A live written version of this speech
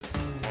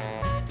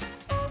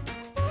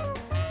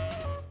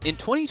In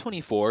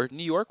 2024,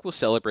 New York will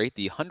celebrate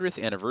the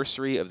 100th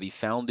anniversary of the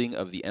founding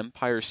of the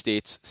Empire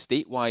State's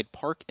statewide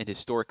park and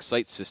historic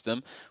site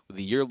system with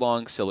a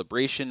year-long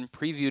celebration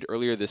previewed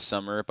earlier this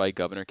summer by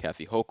Governor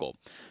Kathy Hochul.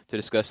 To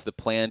discuss the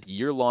planned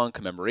year-long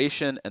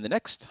commemoration and the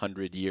next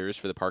 100 years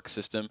for the park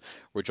system,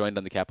 we're joined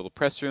on the Capitol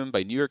Press Room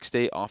by New York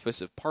State Office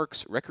of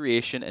Parks,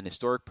 Recreation, and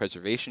Historic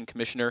Preservation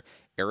Commissioner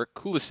Erik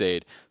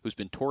Kulleseid, who's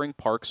been touring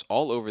parks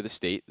all over the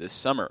state this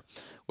summer.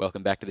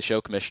 Welcome back to the show,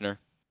 Commissioner.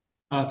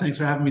 Thanks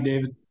for having me,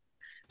 David.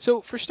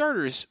 So, for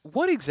starters,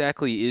 what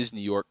exactly is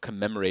New York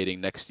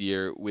commemorating next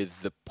year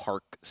with the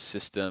park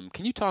system?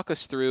 Can you talk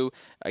us through,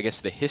 I guess,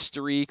 the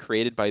history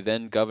created by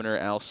then Governor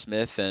Al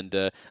Smith and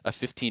a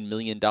 $15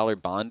 million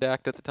bond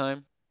act at the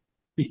time?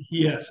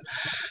 Yes,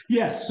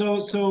 yes.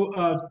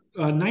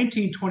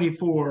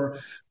 1924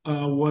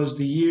 was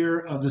the year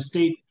of the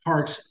State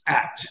Parks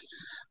Act.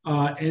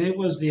 And it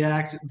was the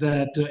act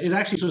that it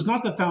actually, so it's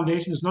not the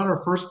foundation, it's not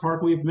our first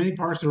park. We have many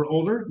parks that are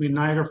older. I mean,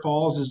 Niagara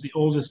Falls is the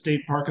oldest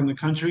state park in the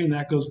country, and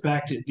that goes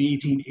back to the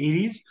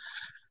 1880s.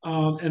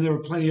 And there were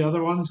plenty of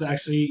other ones.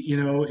 Actually,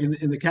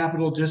 in the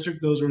Capital District,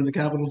 those who are in the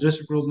Capital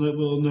District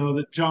will know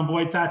that John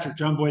Boyd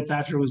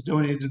Thatcher was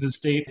donated to the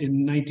state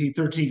in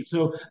 1913.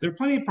 So there are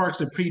plenty of parks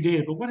that predate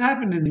it. But what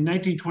happened in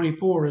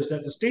 1924 is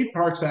that the State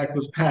Parks Act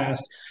was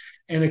passed,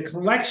 and a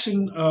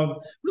collection of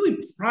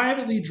really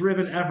privately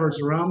driven efforts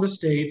around the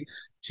state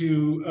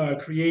to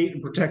create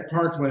and protect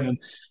parkland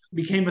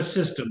became a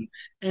system,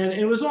 and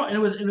it was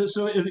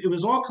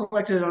all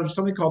collected under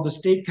something called the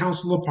State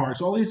Council of Parks.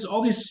 All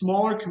these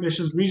smaller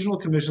commissions, regional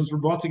commissions, were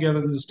brought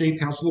together in the State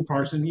Council of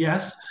Parks. And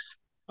yes,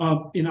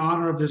 in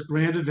honor of this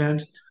grand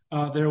event,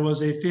 there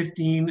was a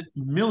 15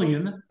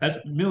 million, that's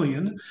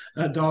million,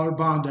 dollar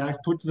bond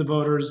act put to the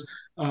voters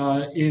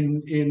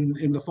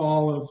in the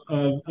fall of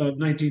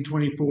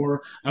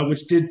 1924,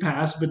 which did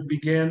pass, but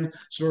began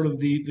sort of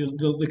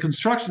the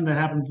construction that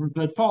happened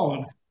that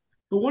followed.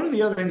 But one of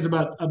the other things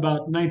about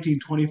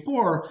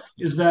 1924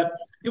 is that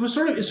it's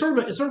sort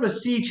of a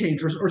sea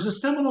change, or it's a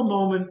seminal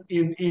moment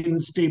in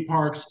state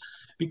parks,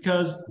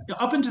 because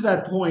up until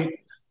that point,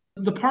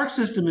 the park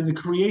system and the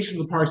creation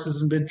of the park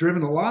system has been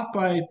driven a lot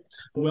by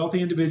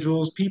wealthy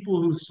individuals,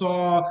 people who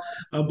saw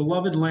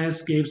beloved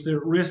landscapes that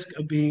are at risk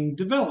of being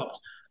developed.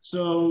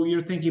 So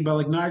you're thinking about,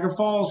 like, Niagara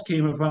Falls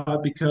came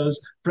about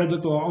because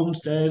Frederick Law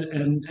Olmsted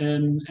and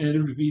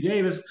Edward B.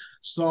 Davis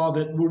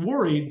were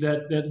worried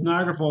that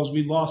Niagara Falls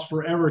would be lost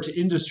forever to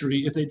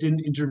industry if they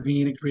didn't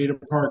intervene and create a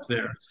park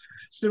there.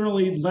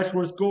 Similarly,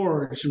 Letchworth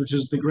Gorge, which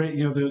is the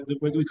great,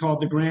 what we call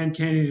it, the Grand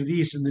Canyon of the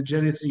East in the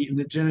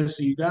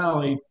Genesee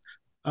Valley,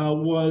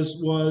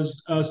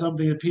 was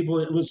something that people,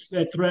 it was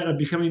a threat of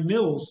becoming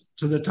mills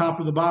to the top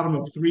or the bottom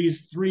of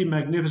three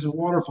magnificent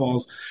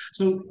waterfalls.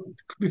 So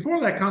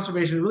before that,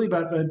 conservation is really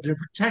about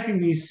protecting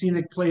these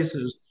scenic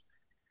places.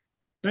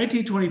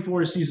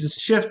 1924 sees this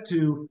shift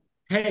to,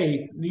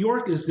 hey, New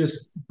York is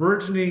this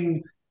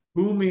burgeoning,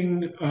 booming,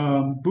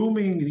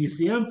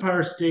 the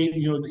Empire State,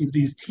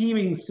 these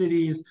teeming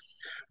cities.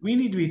 We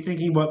need to be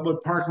thinking about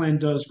what parkland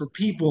does for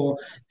people,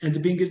 and to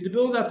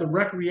build out the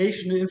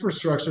recreation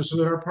infrastructure so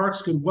that our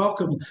parks can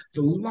welcome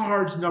the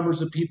large numbers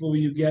of people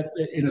you get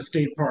in a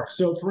state park.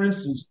 So, for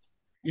instance,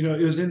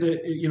 it was in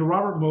the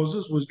Robert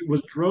Moses was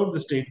drove the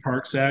State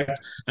Parks Act,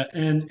 but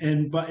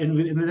in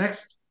the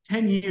next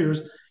 10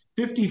 years,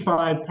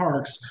 55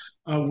 parks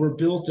were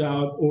built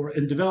out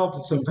and developed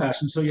in some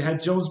fashion. So you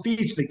had Jones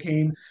Beach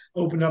that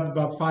opened up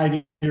about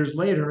 5 years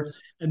later,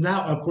 and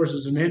that, of course,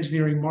 is an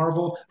engineering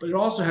marvel. But it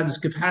also had this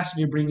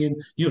capacity to bring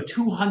in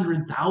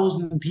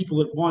 200,000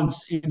 people at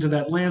once into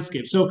that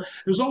landscape. So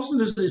there's also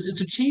this.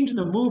 It's a change in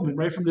the movement,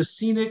 right, from the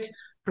scenic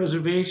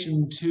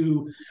preservation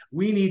to,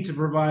 we need to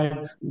provide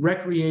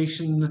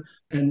recreation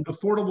and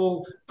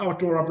affordable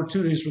outdoor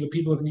opportunities for the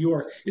people of New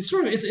York. It's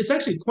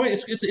actually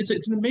quite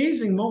it's an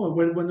amazing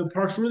moment when the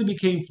parks really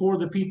became for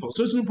the people.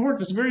 So it's a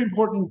very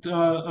important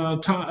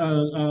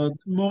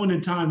moment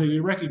in time that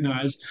we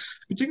recognize,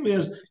 particularly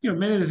as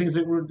many of the things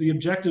that were the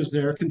objectives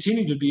there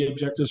continue to be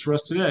objectives for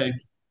us today.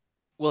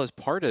 Well, as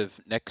part of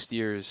next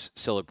year's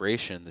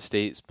celebration, the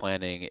state is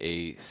planning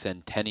a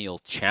Centennial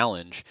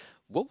Challenge.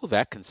 What will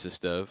that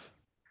consist of?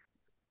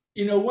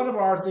 One of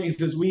our things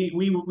is we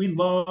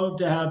love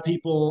to have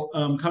people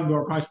come to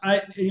our parks.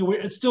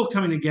 It's still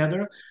coming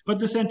together, but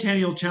the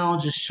Centennial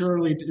Challenge a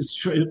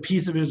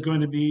piece of it is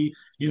going to be,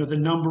 the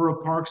number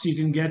of parks you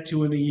can get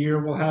to in a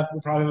year. We'll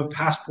probably have a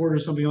passport or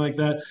something like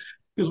that,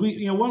 because one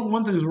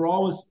of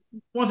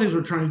the things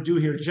we're trying to do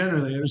here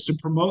generally is to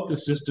promote the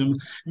system.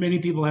 Many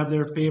people have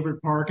their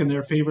favorite park and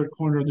their favorite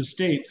corner of the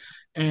state.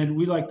 And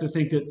we like to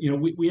think that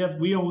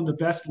we own the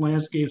best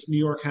landscapes New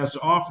York has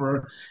to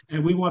offer,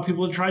 and we want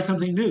people to try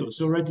something new.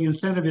 So, right, the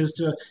incentive is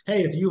to,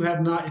 hey, if you live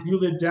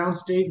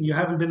downstate and you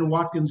haven't been to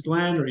Watkins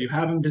Glen, or you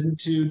haven't been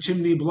to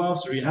Chimney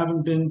Bluffs, or you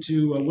haven't been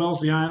to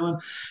Wellesley Island,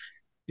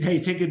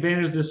 hey, take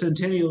advantage of the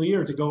centennial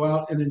year to go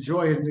out and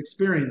enjoy it and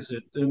experience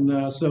it.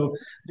 And so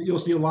you'll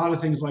see a lot of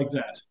things like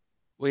that.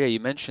 Well, yeah, you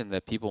mentioned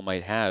that people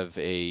might have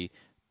a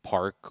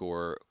park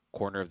or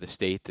corner of the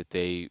state that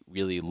they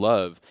really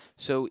love.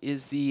 So,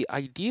 is the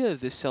idea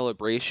of this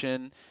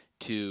celebration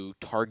to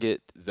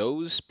target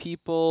those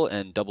people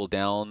and double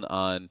down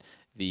on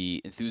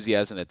the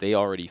enthusiasm that they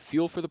already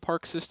feel for the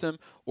park system,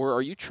 or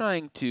are you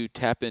trying to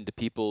tap into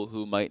people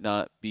who might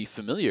not be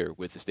familiar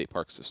with the state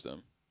park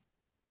system?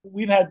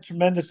 We've had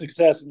tremendous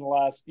success in the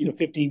last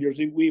 15 years.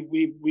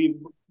 We've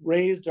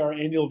raised our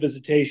annual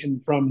visitation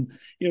from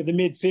the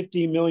mid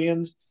 50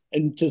 millions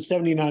and to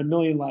 79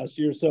 million last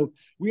year. So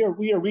we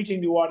are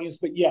reaching new audience.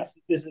 But yes,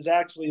 this is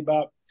actually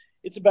about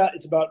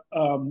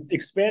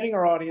expanding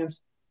our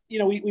audience. We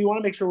want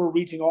to make sure we're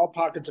reaching all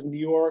pockets of New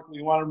York.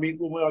 We want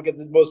to get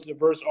the most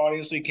diverse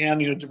audience we can.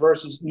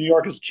 New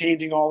York is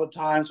changing all the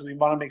time, so we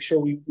want to make sure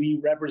we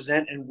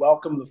represent and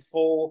welcome the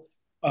full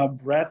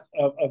breadth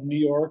of New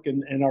York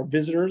and our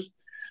visitors.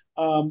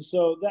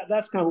 So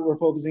that's kind of what we're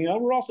focusing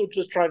on. We're also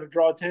just trying to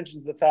draw attention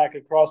to the fact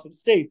across the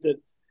state that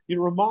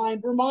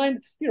remind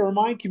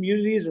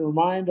communities and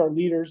remind our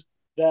leaders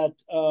that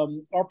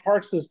our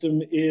park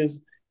system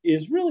is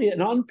really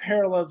an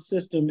unparalleled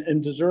system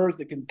and deserves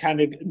the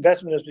kind of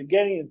investment it's been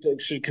getting and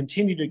should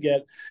continue to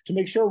get to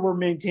make sure we're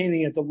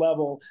maintaining at the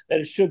level that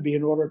it should be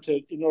in order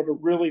to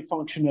really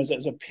function as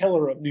a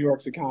pillar of New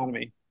York's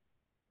economy.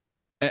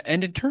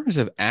 And in terms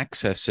of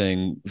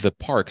accessing the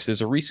parks,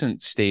 there's a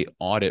recent state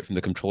audit from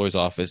the Comptroller's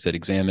Office that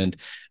examined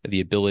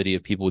the ability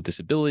of people with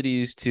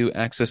disabilities to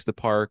access the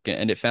park.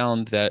 And it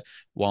found that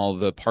while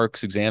the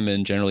parks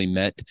examined generally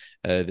met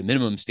the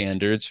minimum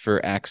standards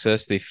for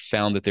access, they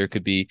found that there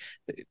could be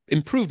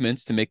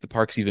improvements to make the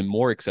parks even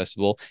more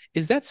accessible.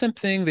 Is that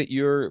something that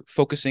you're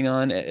focusing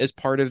on as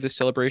part of this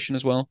celebration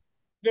as well?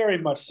 Very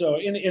much so,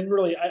 and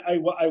really,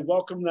 I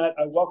welcome that.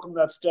 I welcome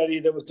that study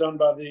that was done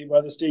by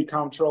the state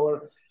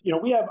comptroller.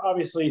 We have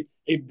obviously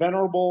a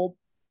venerable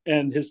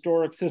and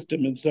historic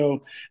system, and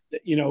so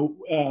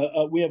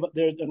we have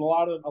there's and a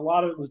lot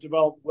of it was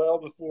developed well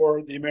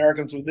before the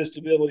Americans with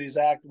Disabilities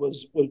Act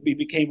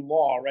became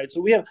law, right?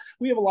 So we have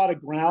a lot of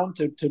ground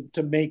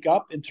to make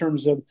up in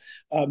terms of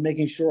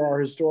making sure our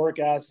historic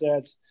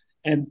assets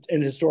and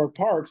historic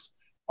parks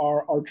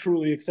are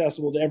truly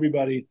accessible to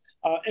everybody.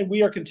 And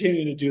we are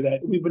continuing to do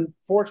that. We've been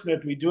fortunate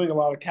to be doing a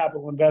lot of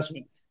capital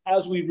investment.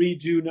 As we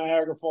redo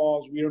Niagara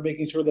Falls, we are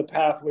making sure the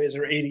pathways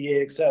are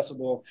ADA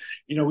accessible.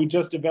 We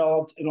just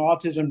developed an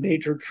autism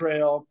nature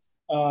trail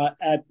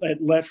at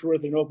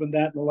Letchworth and opened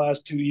that in the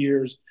last 2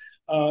 years.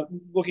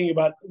 Looking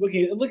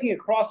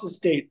across the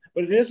state,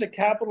 but it is a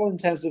capital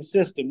intensive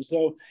system,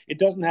 so it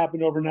doesn't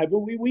happen overnight. But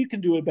we can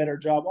do a better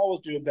job,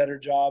 always do a better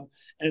job,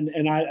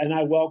 and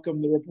I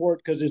welcome the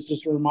report because it's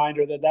just a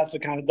reminder that that's the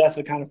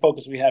kind of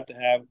focus we have to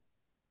have.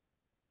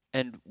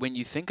 And when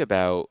you think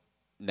about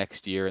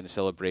next year and the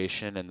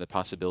celebration and the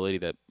possibility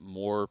that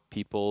more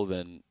people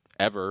than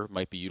ever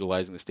might be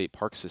utilizing the state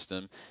park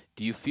system,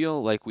 do you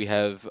feel like we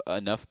have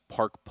enough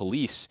park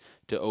police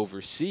to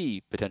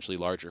oversee potentially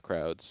larger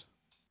crowds?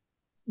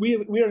 We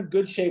are in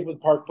good shape with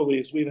park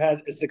police. We've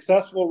had a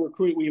successful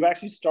recruit. We've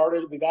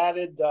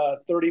added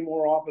 30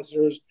 more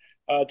officers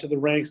to the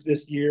ranks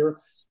this year.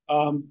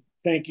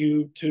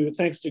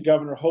 Thanks to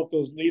Governor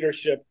Hochul's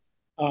leadership.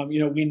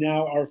 We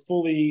now are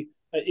fully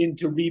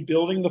into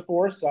rebuilding the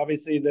force.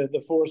 Obviously,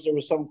 the force, there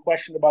was some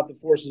question about the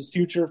force's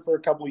future for a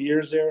couple of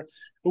years there,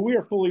 but we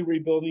are fully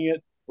rebuilding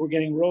it. We're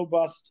getting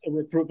robust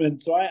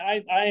recruitment. So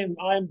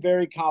I'm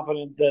very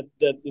confident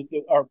that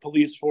our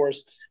police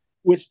force,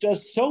 which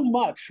does so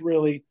much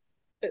really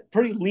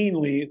pretty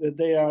leanly,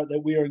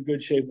 that we are in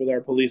good shape with our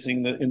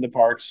policing in the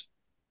parks.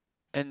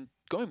 And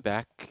going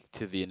back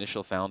to the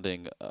initial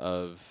founding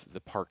of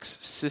the parks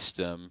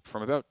system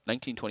from about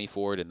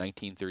 1924 to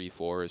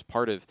 1934, as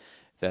part of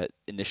that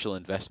initial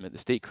investment, the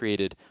state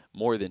created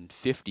more than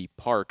 50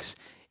 parks.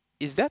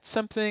 Is that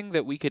something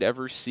that we could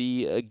ever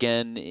see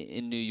again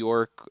in New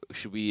York?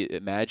 Should we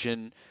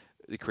imagine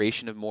the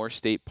creation of more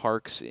state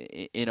parks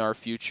in our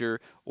future,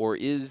 or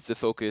is the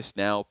focus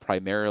now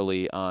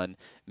primarily on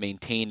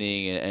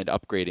maintaining and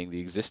upgrading the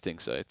existing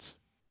sites?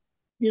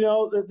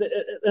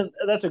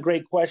 That's a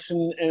great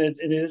question, and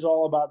it is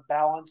all about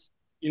balance.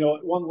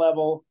 At one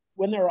level,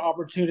 when there are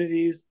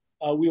opportunities,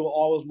 we will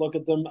always look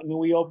at them. I mean,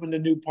 we opened a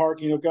new park.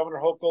 Governor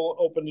Hochul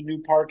opened a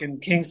new park in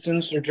Kingston,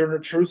 Sojourner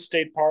Truth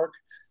State Park,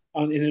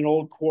 in an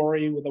old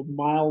quarry with a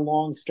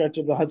mile-long stretch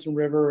of the Hudson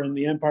River, and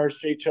the Empire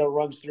State Trail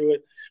runs through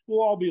it.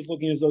 We'll all be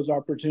looking at those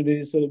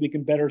opportunities so that we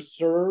can better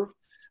serve,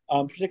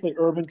 particularly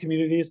urban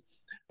communities.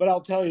 But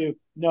I'll tell you,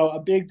 no, a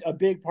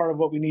big part of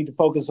what we need to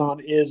focus on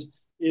is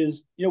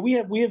we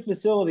have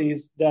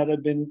facilities that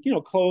have been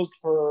closed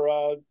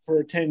for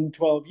 10,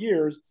 12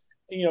 years.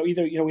 We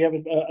have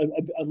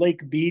a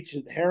lake beach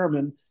at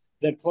Harriman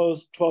that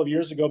closed 12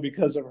 years ago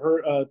because of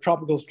her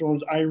tropical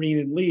storms Irene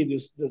and Lee.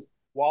 This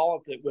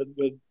wallop that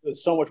with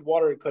so much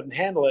water it couldn't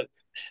handle it,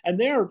 and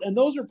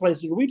those are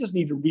places where we just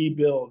need to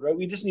rebuild, right?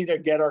 We just need to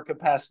get our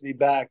capacity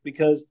back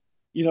because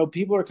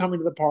people are coming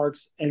to the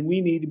parks, and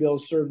we need to be able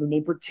to serve them,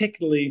 and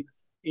particularly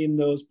in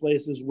those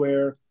places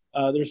where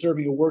they're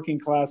serving a working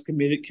class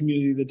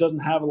community that doesn't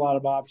have a lot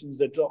of options.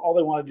 That all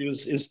they want to do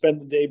is spend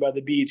the day by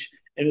the beach,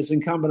 and it's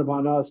incumbent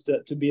upon us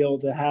to be able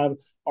to have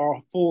our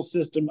full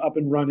system up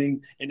and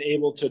running and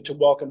able to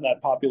welcome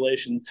that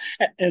population.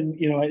 And,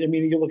 you know, I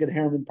mean, you look at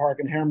Harriman Park,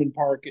 and Harriman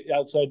Park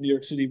outside New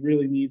York City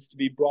really needs to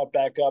be brought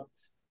back up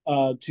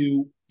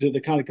to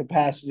the kind of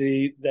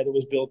capacity that it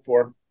was built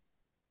for.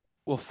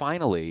 Well,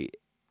 finally,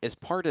 as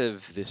part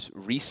of this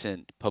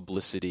recent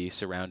publicity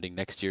surrounding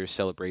next year's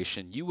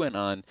celebration, you went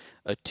on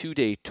a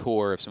 2-day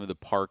tour of some of the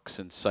parks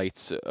and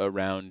sites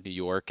around New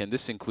York, and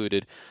this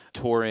included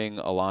touring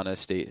Alana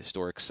State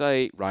Historic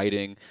Site,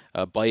 riding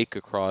a bike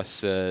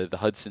across the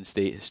Hudson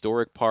State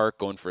Historic Park,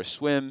 going for a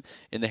swim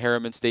in the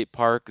Harriman State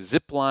Park,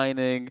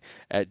 zip-lining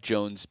at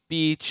Jones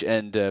Beach,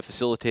 and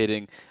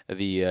facilitating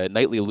the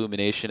nightly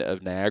illumination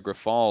of Niagara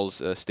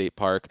Falls State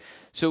Park.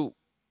 So,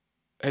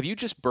 have you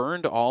just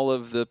burned all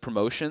of the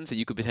promotions that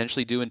you could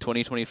potentially do in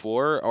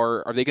 2024,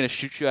 or are they going to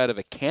shoot you out of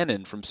a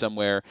cannon from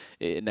somewhere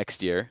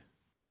next year?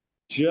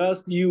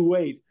 Just you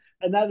wait.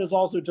 And that is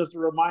also just a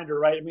reminder,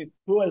 right? I mean,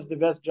 who has the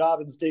best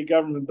job in state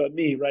government but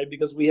me, right?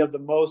 Because we have the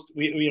most,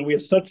 we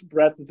have such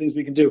breadth of things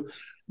we can do.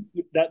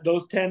 That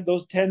those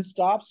 10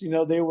 stops, you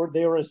know, they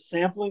were a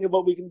sampling of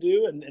what we can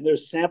do, and they're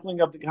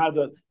sampling of the kind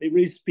of they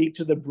really speak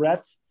to the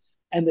breadth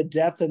and the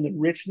depth and the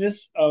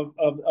richness of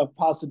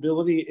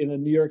possibility in a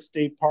New York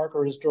State park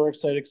or historic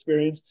site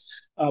experience.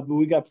 But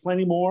we got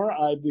plenty more.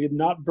 We have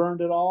not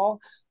burned it all.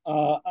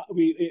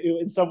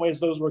 In some ways,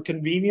 those were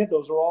convenient.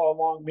 Those are all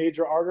along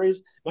major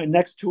arteries. My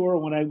next tour,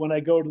 when I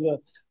go to the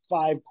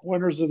 5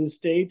 corners of the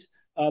state,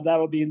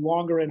 that'll be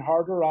longer and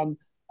harder on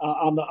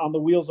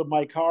the wheels of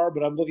my car.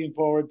 But I'm looking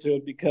forward to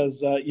it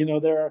because you know,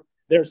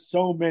 there's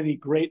so many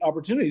great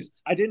opportunities.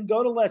 I didn't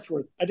go to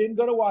Letchworth. I didn't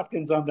go to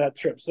Watkins on that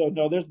trip. So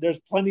no, there's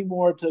plenty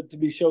more to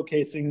be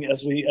showcasing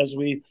as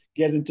we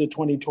get into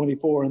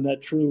 2024 and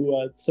that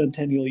true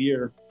centennial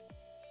year.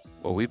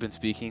 Well, we've been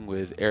speaking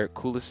with Erik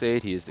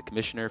Kulleseid. He is the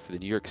Commissioner for the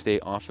New York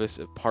State Office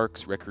of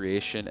Parks,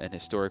 Recreation, and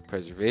Historic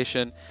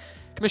Preservation.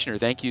 Commissioner,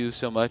 thank you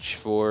so much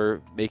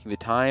for making the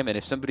time. And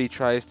if somebody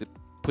tries to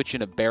put you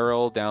in a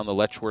barrel down the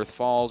Letchworth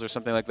Falls or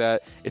something like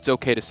that, it's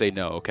okay to say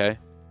no, okay?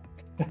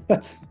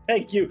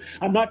 Thank you.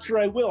 I'm not sure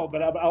I will,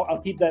 but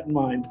I'll keep that in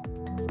mind.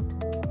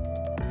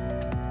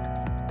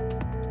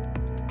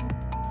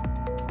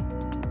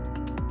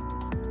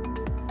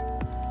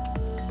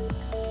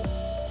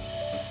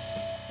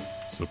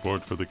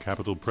 Support for the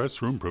Capitol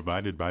Press Room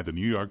provided by the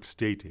New York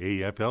State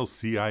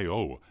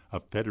AFL-CIO, a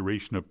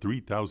federation of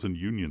 3,000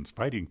 unions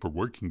fighting for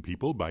working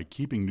people by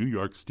keeping New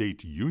York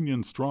State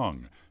union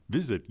strong.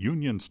 Visit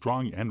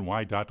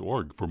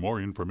unionstrongny.org for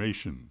more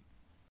information.